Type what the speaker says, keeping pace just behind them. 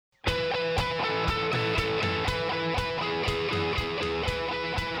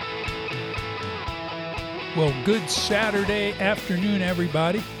Well, good Saturday afternoon,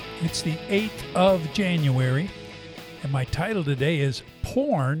 everybody. It's the 8th of January, and my title today is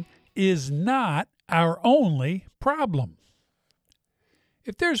Porn is Not Our Only Problem.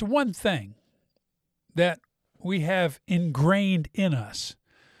 If there's one thing that we have ingrained in us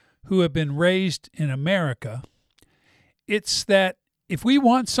who have been raised in America, it's that if we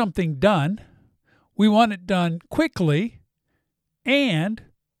want something done, we want it done quickly and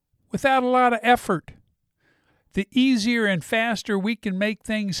without a lot of effort. The easier and faster we can make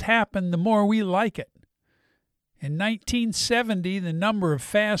things happen, the more we like it. In 1970, the number of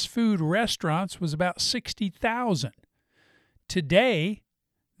fast food restaurants was about 60,000. Today,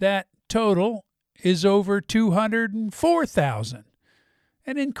 that total is over 204,000,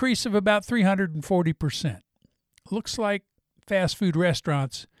 an increase of about 340%. Looks like fast food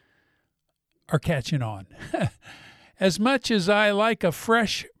restaurants are catching on. As much as I like a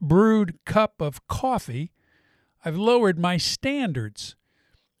fresh brewed cup of coffee, I've lowered my standards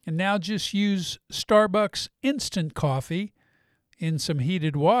and now just use Starbucks instant coffee in some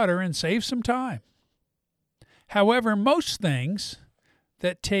heated water and save some time. However, most things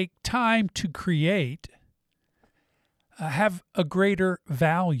that take time to create have a greater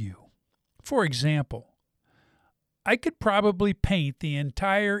value. For example, I could probably paint the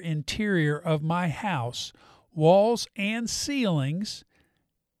entire interior of my house, walls and ceilings,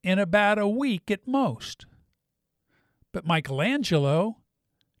 in about a week at most. But Michelangelo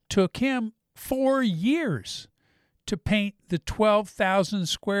took him 4 years to paint the 12,000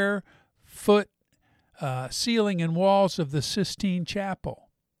 square foot ceiling and walls of the Sistine Chapel.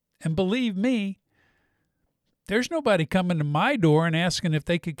 And believe me, there's nobody coming to my door and asking if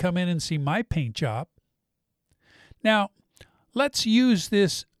they could come in and see my paint job. Now, let's use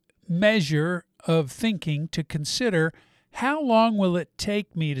this measure of thinking to consider how long will it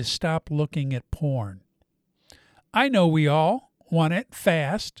take me to stop looking at porn. I know we all want it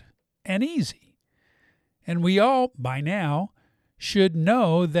fast and easy. And we all, by now, should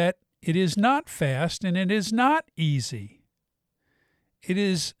know that it is not fast and it is not easy. It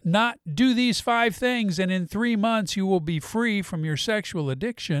is not do these 5 things and in 3 months you will be free from your sexual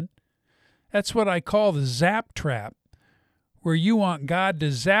addiction. That's what I call the zap trap, where you want God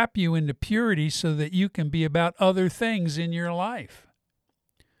to zap you into purity so that you can be about other things in your life.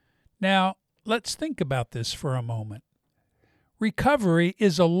 Now, let's think about this for a moment. Recovery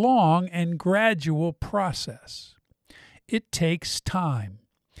is a long and gradual process. It takes time,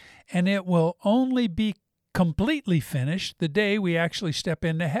 and it will only be completely finished the day we actually step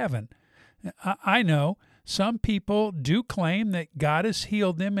into heaven. I know some people do claim that God has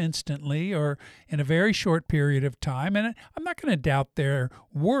healed them instantly or in a very short period of time, and I'm not going to doubt their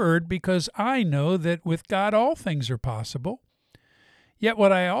word because I know that with God all things are possible. Yet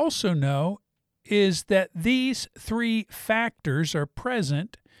what I also know is that these 3 factors are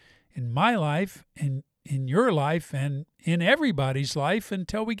present in my life, in your life, and in everybody's life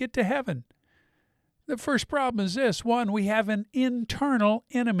until we get to heaven. The first problem is this. 1, we have an internal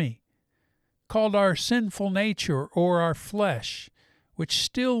enemy called our sinful nature or our flesh, which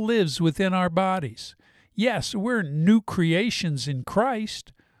still lives within our bodies. Yes, we're new creations in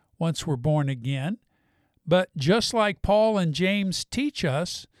Christ once we're born again, but just like Paul and James teach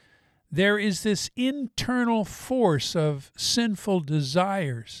us, there is this internal force of sinful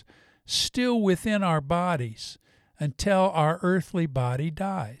desires still within our bodies until our earthly body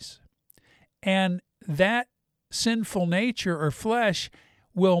dies. And that sinful nature or flesh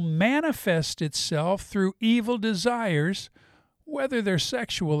will manifest itself through evil desires, whether they're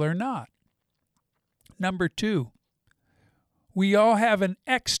sexual or not. Number 2, we all have an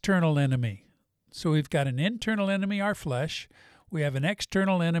external enemy. So we've got an internal enemy, our flesh. We have an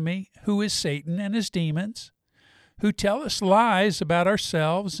external enemy who is Satan and his demons, who tell us lies about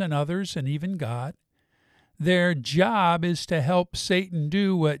ourselves and others and even God. Their job is to help Satan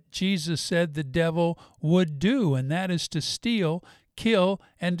do what Jesus said the devil would do, and that is to steal, kill,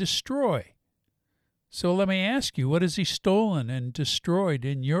 and destroy. So let me ask you, what has he stolen and destroyed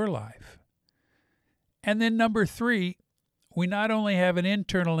in your life? And then number 3, we not only have an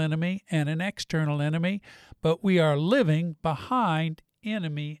internal enemy and an external enemy, but we are living behind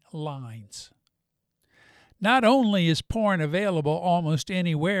enemy lines. Not only is porn available almost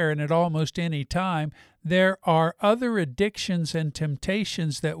anywhere and at almost any time, there are other addictions and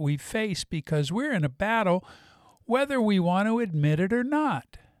temptations that we face because we're in a battle whether we want to admit it or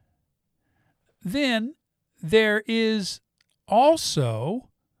not. Then there is also,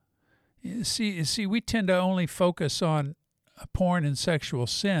 see, we tend to only focus on porn and sexual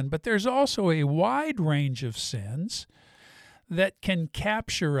sin, but there's also a wide range of sins that can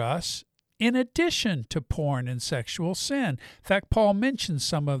capture us in addition to porn and sexual sin. In fact, Paul mentions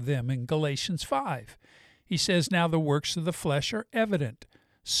some of them in Galatians 5. He says, "Now the works of the flesh are evident: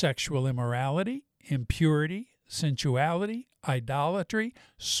 sexual immorality, impurity, sensuality, idolatry,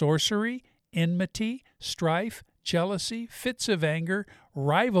 sorcery, enmity, strife, jealousy, fits of anger,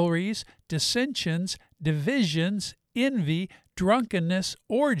 rivalries, dissensions, divisions, envy, drunkenness,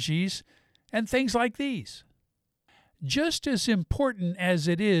 orgies, and things like these." Just as important as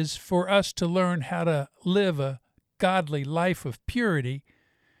it is for us to learn how to live a godly life of purity,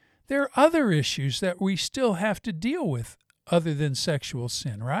 there are other issues that we still have to deal with other than sexual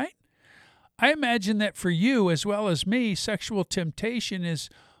sin, right? I imagine that for you as well as me, sexual temptation is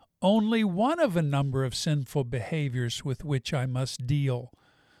only one of a number of sinful behaviors with which I must deal.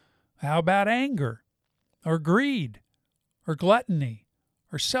 How about anger, or greed, or gluttony,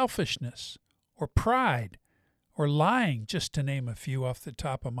 or selfishness, or pride, or lying, just to name a few off the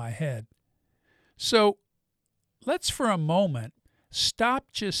top of my head? So let's for a moment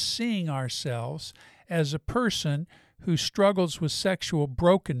stop just seeing ourselves as a person who struggles with sexual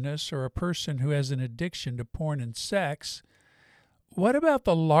brokenness or a person who has an addiction to porn and sex. What about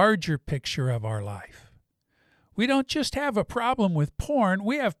the larger picture of our life? We don't just have a problem with porn,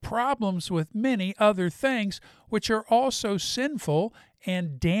 we have problems with many other things which are also sinful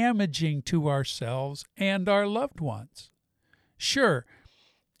and damaging to ourselves and our loved ones. Sure,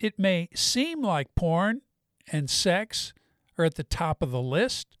 it may seem like porn and sex are at the top of the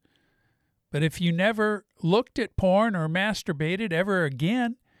list, but if you never looked at porn or masturbated ever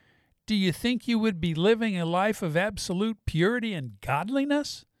again, do you think you would be living a life of absolute purity and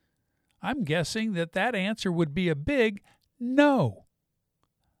godliness? I'm guessing that answer would be a big no.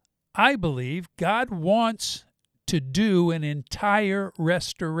 I believe God wants to do an entire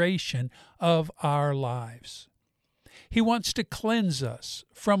restoration of our lives. He wants to cleanse us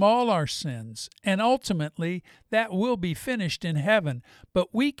from all our sins, and ultimately that will be finished in heaven.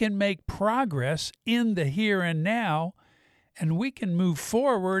 But we can make progress in the here and now, and we can move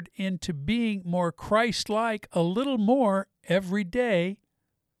forward into being more Christ-like a little more every day,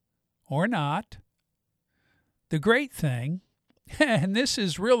 or not. The great thing, and this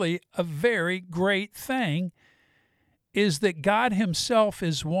is really a very great thing, is that God Himself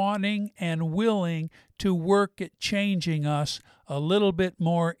is wanting and willing to work at changing us a little bit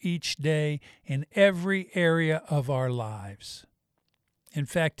more each day in every area of our lives. In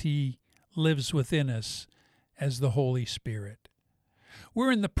fact, He lives within us as the Holy Spirit.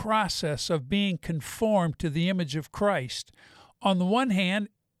 We're in the process of being conformed to the image of Christ. On the one hand,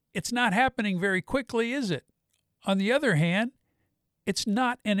 it's not happening very quickly, is it? On the other hand, it's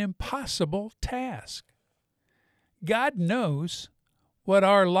not an impossible task. God knows what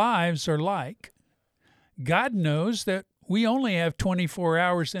our lives are like. God knows that we only have 24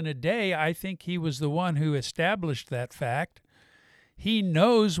 hours in a day. I think He was the one who established that fact. He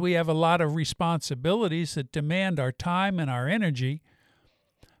knows we have a lot of responsibilities that demand our time and our energy.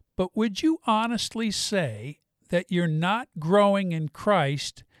 But would you honestly say that you're not growing in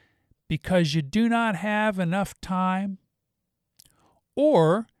Christ because you do not have enough time?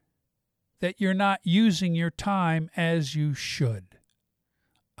 Or that you're not using your time as you should?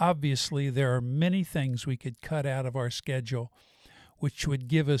 Obviously, there are many things we could cut out of our schedule which would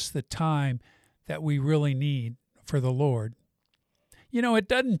give us the time that we really need for the Lord. You know, it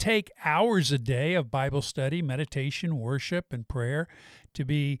doesn't take hours a day of Bible study, meditation, worship, and prayer to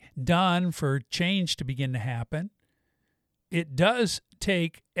be done for change to begin to happen. It does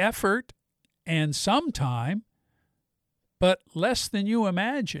take effort and some time, but less than you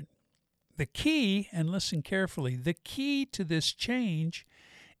imagine. The key, and listen carefully, the key to this change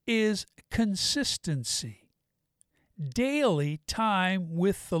is consistency. Daily time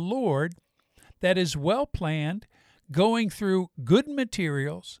with the Lord that is well planned, going through good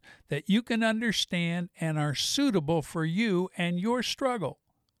materials that you can understand and are suitable for you and your struggle.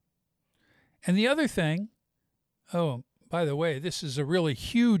 And the other thing, oh, by the way, this is a really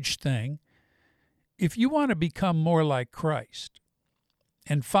huge thing. If you want to become more like Christ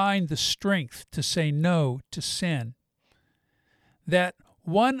and find the strength to say no to sin, that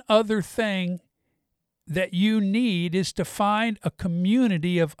one other thing that you need is to find a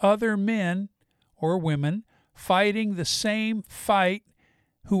community of other men or women fighting the same fight,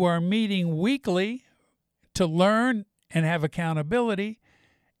 who are meeting weekly to learn and have accountability,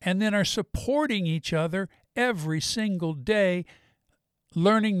 and then are supporting each other every single day,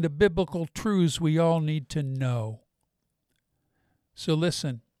 learning the biblical truths we all need to know. So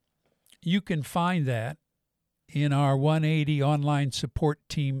listen, you can find that in our 180 online support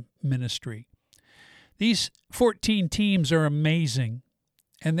team ministry. These 14 teams are amazing,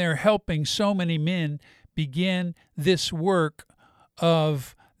 And they're helping so many men begin this work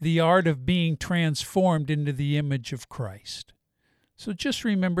of the art of being transformed into the image of Christ. So just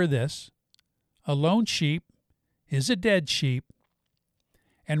remember this: a lone sheep is a dead sheep,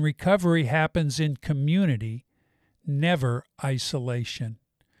 and recovery happens in community, never isolation.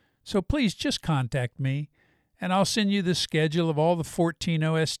 So please just contact me, and I'll send you the schedule of all the 14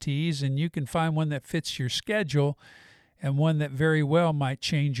 OSTs, and you can find one that fits your schedule and one that very well might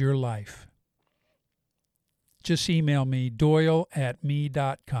change your life. Just email me,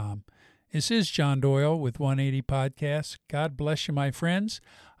 doyle@me.com. This is John Doyle with 180 Podcasts. God bless you, my friends.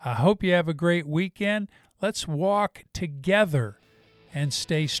 I hope you have a great weekend. Let's walk together and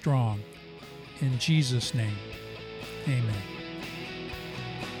stay strong. In Jesus' name, amen.